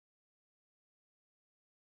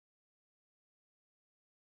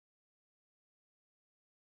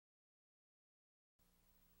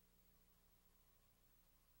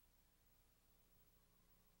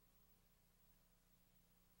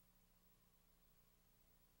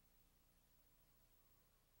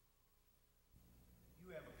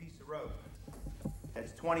rope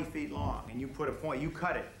that's 20 feet long, and you put a point, you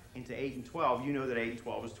cut it into 8 and 12, you know that 8 and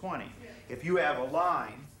 12 is 20. If you have a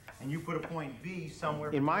line and you put a point B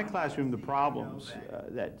somewhere... In my classroom, the problems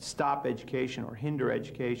that stop education or hinder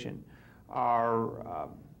education are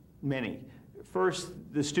many. First,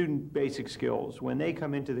 the student basic skills. When they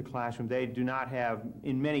come into the classroom, they do not have,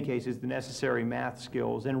 in many cases, the necessary math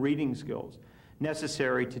skills and reading skills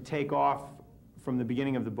necessary to take off from the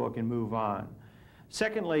beginning of the book and move on.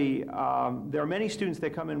 Secondly, there are many students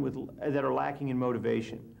that come in that are lacking in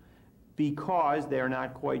motivation because they are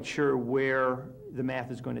not quite sure where the math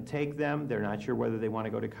is going to take them. They're not sure whether they want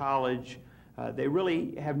to go to college. They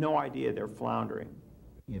really have no idea. They're floundering.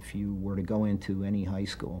 If you were to go into any high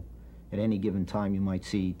school, at any given time you might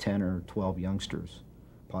see 10 or 12 youngsters,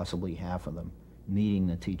 possibly half of them, needing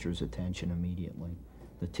the teacher's attention immediately.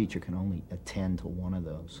 The teacher can only attend to one of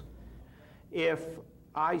those. If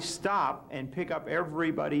I stop and pick up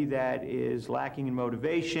everybody that is lacking in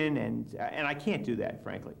motivation, and I can't do that,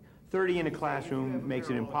 frankly. 30 in a classroom makes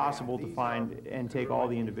it impossible to find and take all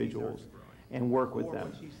the individuals and work with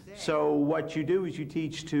them. So what you do is you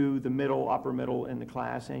teach to the middle, upper middle in the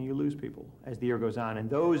class, and you lose people as the year goes on. And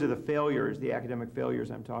those are the failures, the academic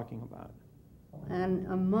failures I'm talking about. And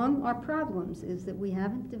among our problems is that we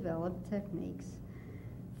haven't developed techniques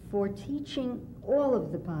for teaching all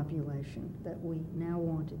of the population that we now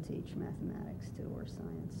want to teach mathematics to or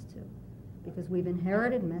science to. Because we've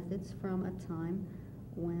inherited methods from a time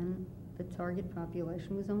when the target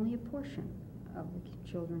population was only a portion of the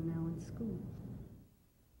children now in school.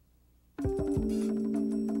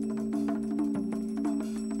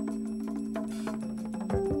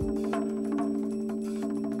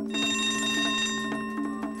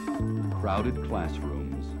 Crowded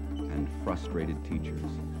classrooms and frustrated teachers.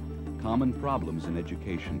 Common problems in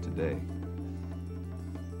education today.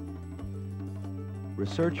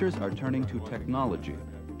 Researchers are turning to technology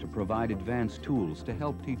to provide advanced tools to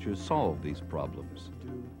help teachers solve these problems.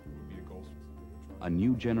 A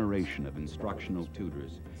new generation of instructional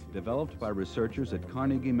tutors, developed by researchers at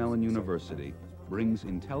Carnegie Mellon University, brings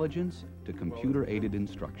intelligence to computer-aided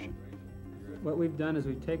instruction. What we've done is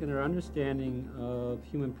we've taken our understanding of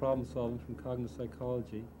human problem solving from cognitive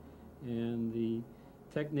psychology and the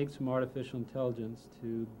techniques from artificial intelligence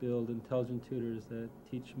to build intelligent tutors that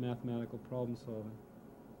teach mathematical problem solving.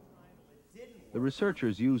 The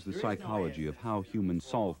researchers use the psychology of how humans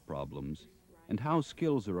solve problems and how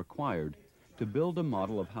skills are acquired to build a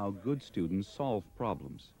model of how good students solve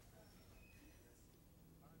problems.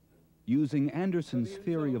 Using Anderson's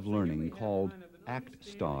theory of learning called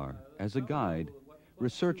ACT-STAR as a guide,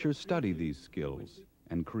 researchers study these skills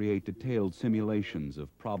and create detailed simulations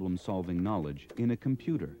of problem-solving knowledge in a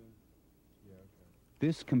computer.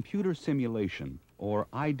 This computer simulation, or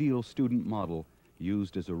ideal student model,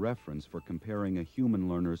 used as a reference for comparing a human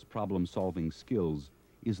learner's problem-solving skills,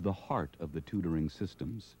 is the heart of the tutoring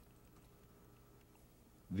systems.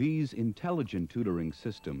 These intelligent tutoring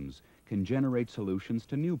systems can generate solutions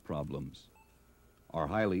to new problems, are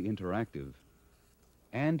highly interactive,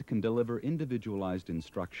 and can deliver individualized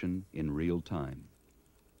instruction in real time.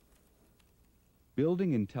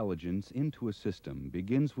 Building intelligence into a system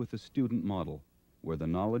begins with a student model, where the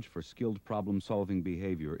knowledge for skilled problem-solving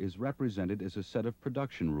behavior is represented as a set of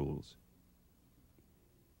production rules.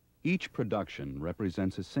 Each production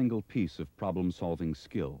represents a single piece of problem-solving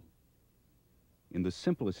skill. In the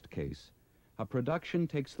simplest case, a production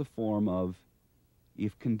takes the form of,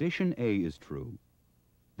 if condition A is true,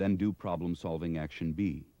 then do problem-solving action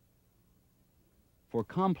B. For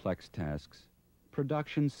complex tasks,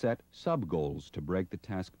 productions set sub-goals to break the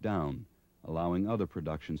task down, allowing other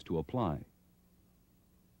productions to apply.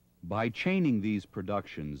 By chaining these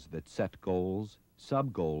productions that set goals,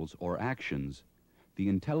 sub-goals, or actions, the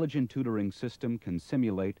intelligent tutoring system can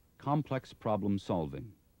simulate complex problem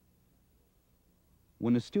solving.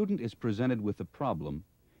 When a student is presented with a problem,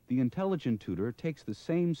 the intelligent tutor takes the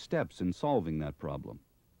same steps in solving that problem.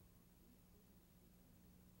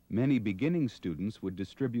 Many beginning students would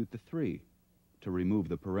distribute the 3 to remove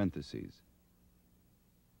the parentheses.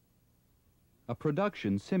 A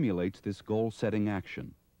production simulates this goal-setting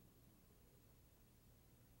action.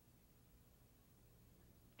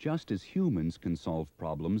 Just as humans can solve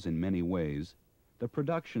problems in many ways, the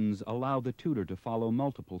productions allow the tutor to follow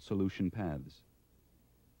multiple solution paths.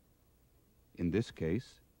 In this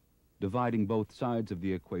case, dividing both sides of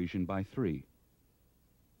the equation by 3.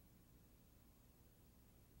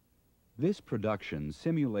 This production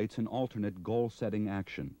simulates an alternate goal-setting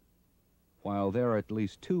action. While there are at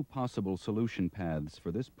least 2 possible solution paths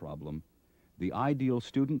for this problem, the ideal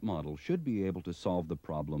student model should be able to solve the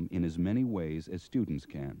problem in as many ways as students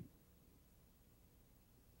can.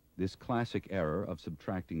 This classic error of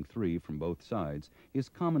subtracting 3 from both sides is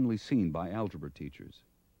commonly seen by algebra teachers.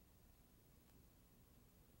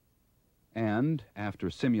 And after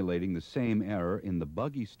simulating the same error in the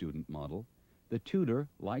buggy student model, the tutor,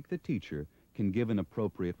 like the teacher, can give an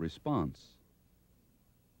appropriate response.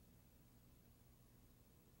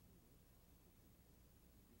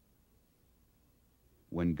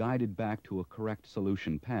 When guided back to a correct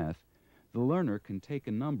solution path, the learner can take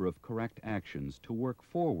a number of correct actions to work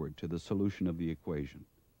forward to the solution of the equation.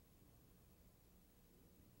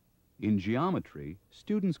 In geometry,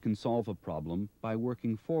 students can solve a problem by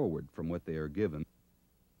working forward from what they are given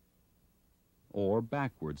or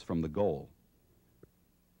backwards from the goal.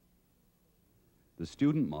 The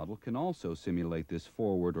student model can also simulate this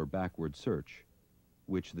forward or backward search,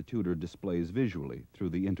 which the tutor displays visually through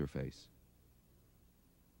the interface.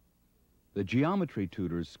 The geometry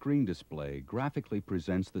tutor's screen display graphically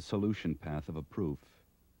presents the solution path of a proof,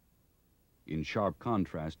 in sharp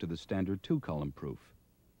contrast to the standard 2-column proof.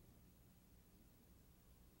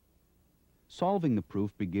 Solving the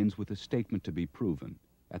proof begins with a statement to be proven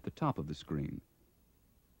at the top of the screen,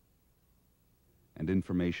 and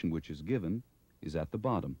information which is given is at the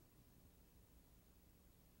bottom.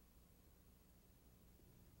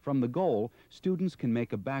 From the goal, students can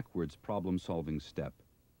make a backwards problem-solving step,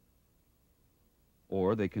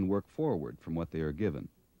 or they can work forward from what they are given.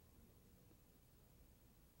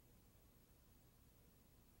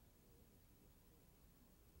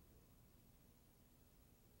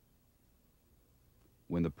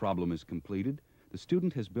 When the problem is completed, the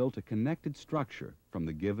student has built a connected structure from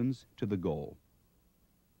the givens to the goal.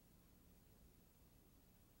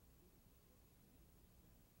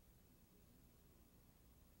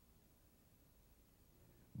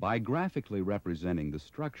 By graphically representing the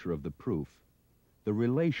structure of the proof, the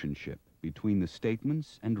relationship between the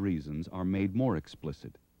statements and reasons are made more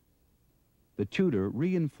explicit. The tutor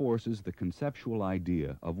reinforces the conceptual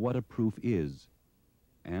idea of what a proof is,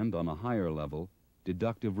 and on a higher level,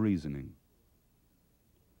 deductive reasoning.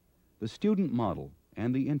 The student model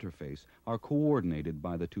and the interface are coordinated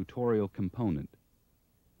by the tutorial component,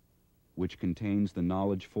 which contains the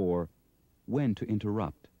knowledge for when to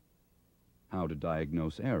interrupt, how to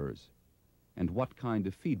diagnose errors, and what kind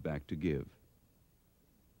of feedback to give.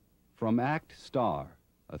 From ACT STAR,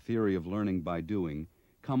 a theory of learning by doing,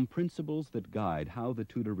 come principles that guide how the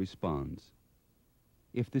tutor responds.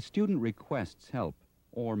 If the student requests help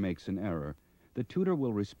or makes an error, the tutor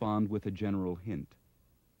will respond with a general hint.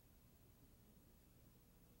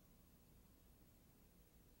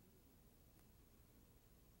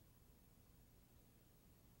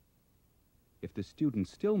 If the student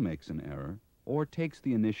still makes an error or takes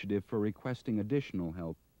the initiative for requesting additional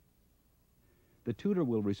help, the tutor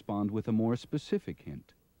will respond with a more specific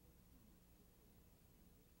hint.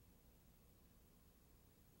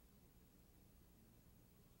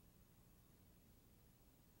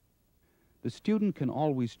 The student can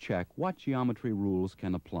always check what geometry rules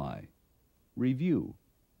can apply, review,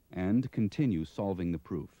 and continue solving the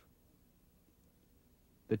proof.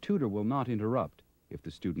 The tutor will not interrupt if the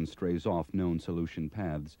student strays off known solution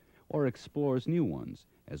paths or explores new ones,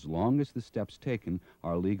 as long as the steps taken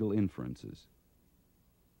are legal inferences.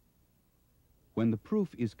 When the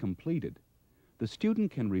proof is completed, the student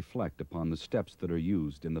can reflect upon the steps that are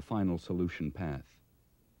used in the final solution path,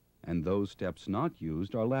 and those steps not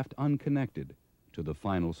used are left unconnected to the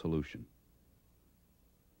final solution.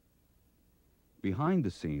 Behind the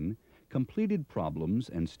scene, completed problems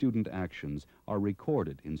and student actions are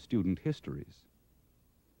recorded in student histories.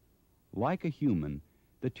 Like a human,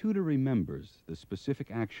 the tutor remembers the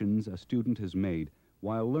specific actions a student has made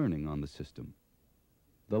while learning on the system.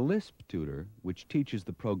 The LISP tutor, which teaches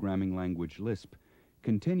the programming language LISP,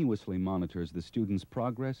 continuously monitors the student's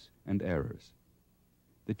progress and errors.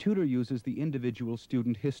 The tutor uses the individual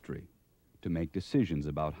student history to make decisions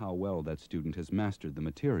about how well that student has mastered the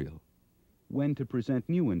material, when to present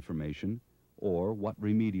new information, or what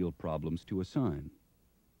remedial problems to assign.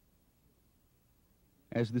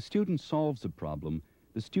 As the student solves a problem,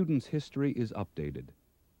 the student's history is updated.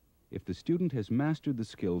 If the student has mastered the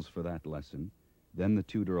skills for that lesson, then the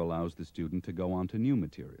tutor allows the student to go on to new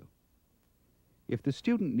material. If the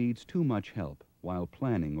student needs too much help while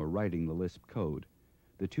planning or writing the LISP code,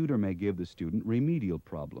 the tutor may give the student remedial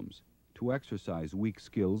problems to exercise weak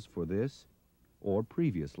skills for this or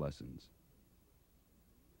previous lessons.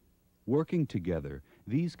 Working together,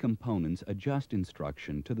 these components adjust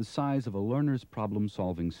instruction to the size of a learner's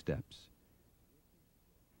problem-solving steps.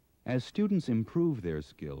 As students improve their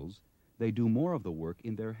skills, they do more of the work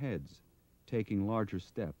in their heads, taking larger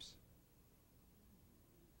steps.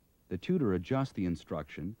 The tutor adjusts the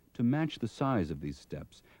instruction to match the size of these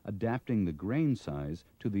steps, adapting the grain size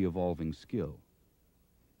to the evolving skill.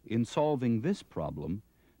 In solving this problem,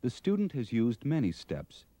 the student has used many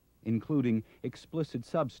steps, including explicit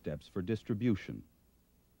sub-steps for distribution.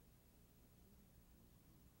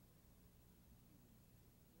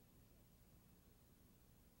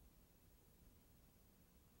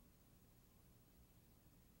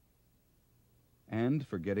 And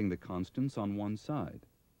for getting the constants on one side.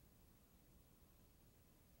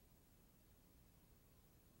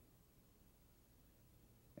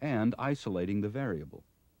 And isolating the variable.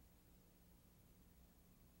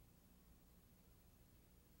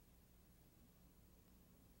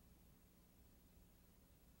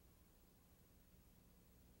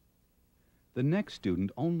 The next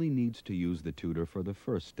student only needs to use the tutor for the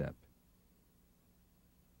first step.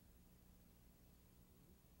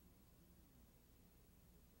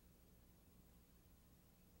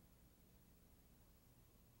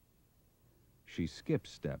 She skips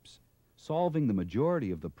steps, solving the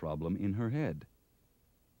majority of the problem in her head.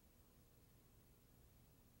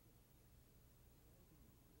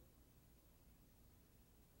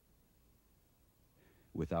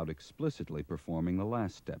 Without explicitly performing the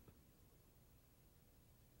last step.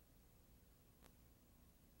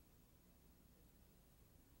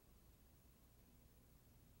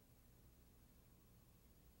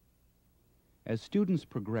 As students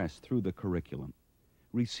progress through the curriculum,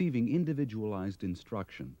 receiving individualized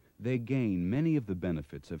instruction, they gain many of the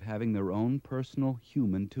benefits of having their own personal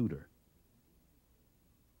human tutor.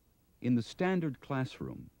 In the standard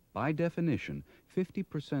classroom, by definition,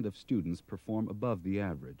 50% of students perform above the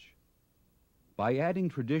average. By adding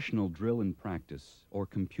traditional drill and practice or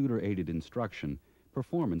computer-aided instruction,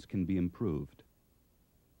 performance can be improved.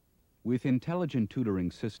 With intelligent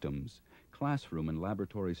tutoring systems, classroom and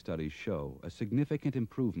laboratory studies show a significant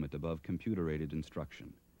improvement above computer-aided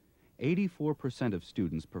instruction. 84% of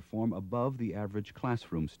students perform above the average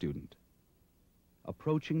classroom student,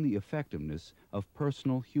 approaching the effectiveness of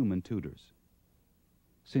personal human tutors.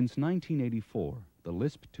 Since 1984, the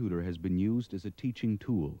LISP tutor has been used as a teaching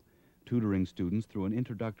tool, tutoring students through an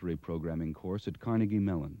introductory programming course at Carnegie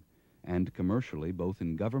Mellon, and commercially both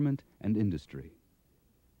in government and industry.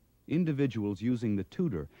 Individuals using the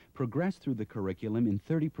tutor progress through the curriculum in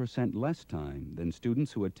 30% less time than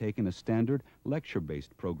students who had taken a standard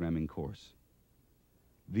lecture-based programming course.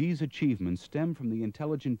 These achievements stem from the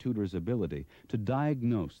intelligent tutor's ability to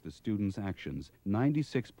diagnose the student's actions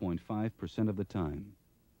 96.5% of the time.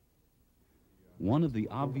 One of the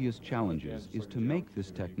obvious challenges is to make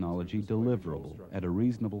this technology deliverable at a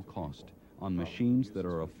reasonable cost on machines that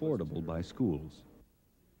are affordable by schools.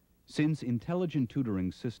 Since intelligent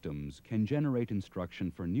tutoring systems can generate instruction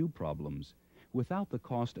for new problems without the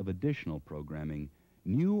cost of additional programming,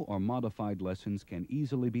 new or modified lessons can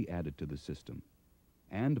easily be added to the system.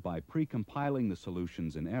 And by pre-compiling the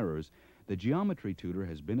solutions and errors, the geometry tutor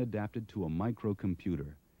has been adapted to a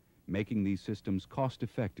microcomputer, making these systems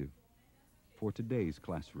cost-effective for today's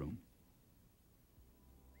classroom.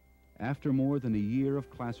 After more than a year of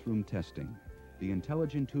classroom testing, the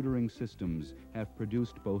intelligent tutoring systems have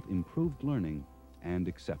produced both improved learning and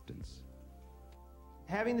acceptance.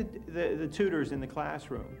 Having the tutors in the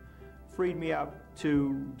classroom freed me up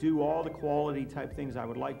to do all the quality type things I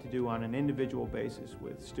would like to do on an individual basis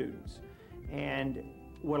with students. And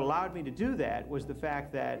what allowed me to do that was the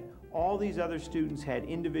fact that all these other students had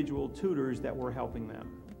individual tutors that were helping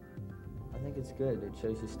them. I think it's good. It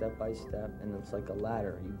shows you step by step, and it's like a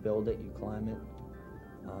ladder. You build it, you climb it.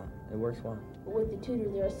 It works well. With the tutor,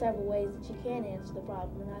 there are several ways that you can answer the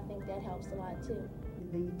problem, and I think that helps a lot too.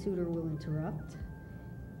 The tutor will interrupt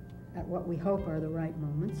at what we hope are the right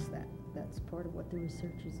moments. That's part of what the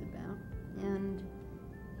research is about, and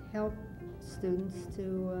help students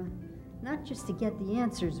to not just to get the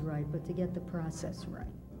answers right, but to get the process right.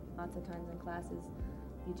 Lots of times in classes,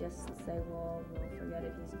 you just say, well, forget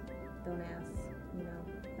it, don't ask,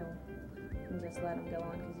 you just let them go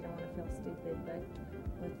on because you don't want to feel stupid, but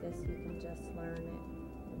with this you can just learn it.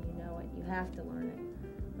 When you know it, you have to learn it,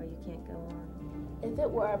 or you can't go on. If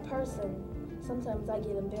it were a person, sometimes I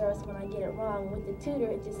get embarrassed when I get it wrong. With the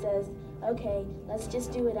tutor, it just says, okay, let's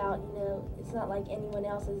just do it out, It's not like anyone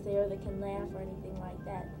else is there that can laugh or anything like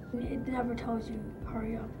that. It never tells you,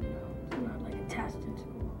 hurry up, It's not like a test in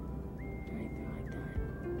school or anything like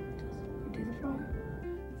that. Just, you do the problem.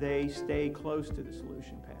 They stay close to the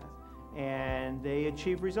solution path, and they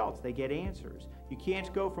achieve results. They get answers. You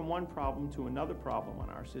can't go from one problem to another problem on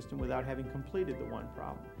our system without having completed the one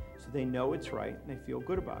problem. So they know it's right, and they feel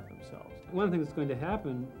good about themselves. One thing that's going to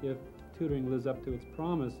happen if tutoring lives up to its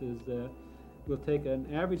promise is that we'll take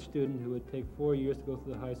an average student who would take 4 years to go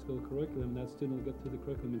through the high school curriculum. That student will get through the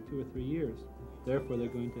curriculum in 2 or 3 years. Therefore, they're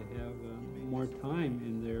going to have more time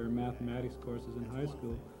in their mathematics courses in high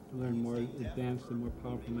school to learn more advanced and more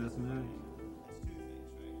powerful mathematics.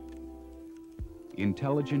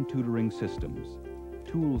 Intelligent tutoring systems,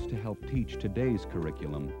 tools to help teach today's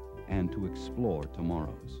curriculum and to explore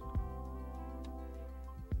tomorrow's.